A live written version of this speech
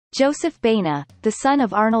Joseph Baena, the son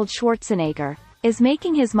of Arnold Schwarzenegger, is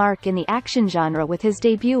making his mark in the action genre with his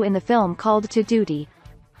debut in the film Called to Duty.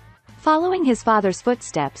 Following his father's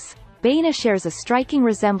footsteps, Baena shares a striking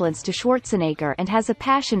resemblance to Schwarzenegger and has a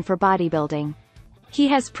passion for bodybuilding. He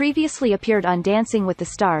has previously appeared on Dancing with the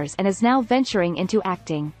Stars and is now venturing into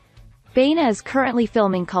acting. Baena is currently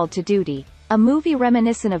filming Called to Duty, a movie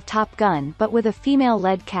reminiscent of Top Gun but with a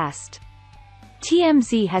female-led cast.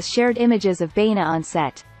 TMZ has shared images of Baena on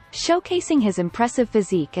set, showcasing his impressive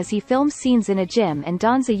physique as he films scenes in a gym and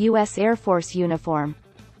dons a U.S. Air Force uniform.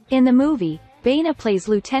 In the movie, Baena plays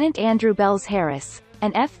Lieutenant Andrew Bells Harris,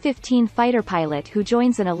 an F-15 fighter pilot who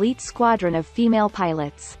joins an elite squadron of female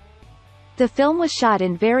pilots. The film was shot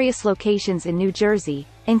in various locations in New Jersey,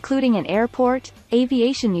 including an airport,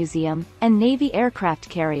 aviation museum, and Navy aircraft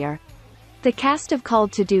carrier. The cast of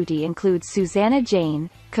Called to Duty includes Susannah Jane,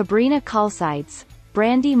 Cabrina Collesides,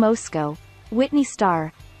 Brandi Mosko, Whitney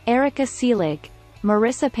Star, Seelig,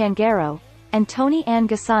 Marisa Pangaro, and Toni Ann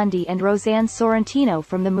Gisondi and Rosanne Sorrentino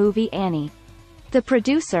from the movie Annie. The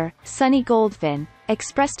producer, Sonny Goldfin,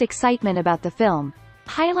 expressed excitement about the film,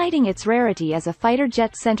 highlighting its rarity as a fighter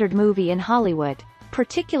jet-centered movie in Hollywood,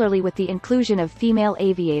 particularly with the inclusion of female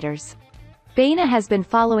aviators. Baena has been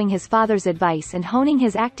following his father's advice and honing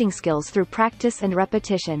his acting skills through practice and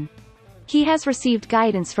repetition. He has received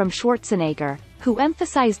guidance from Schwarzenegger, who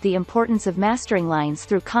emphasized the importance of mastering lines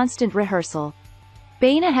through constant rehearsal.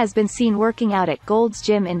 Baena has been seen working out at Gold's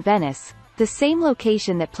Gym in Venice, the same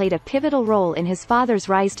location that played a pivotal role in his father's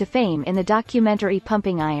rise to fame in the documentary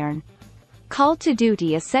Pumping Iron. Called to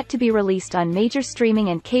Duty is set to be released on major streaming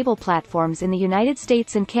and cable platforms in the United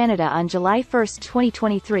States and Canada on July 1,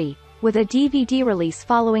 2023, with a DVD release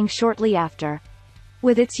following shortly after.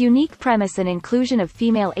 With its unique premise and inclusion of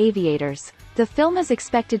female aviators, the film is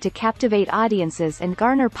expected to captivate audiences and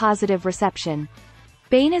garner positive reception.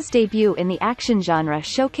 Baena's debut in the action genre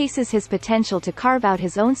showcases his potential to carve out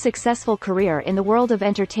his own successful career in the world of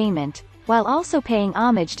entertainment, while also paying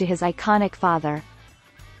homage to his iconic father.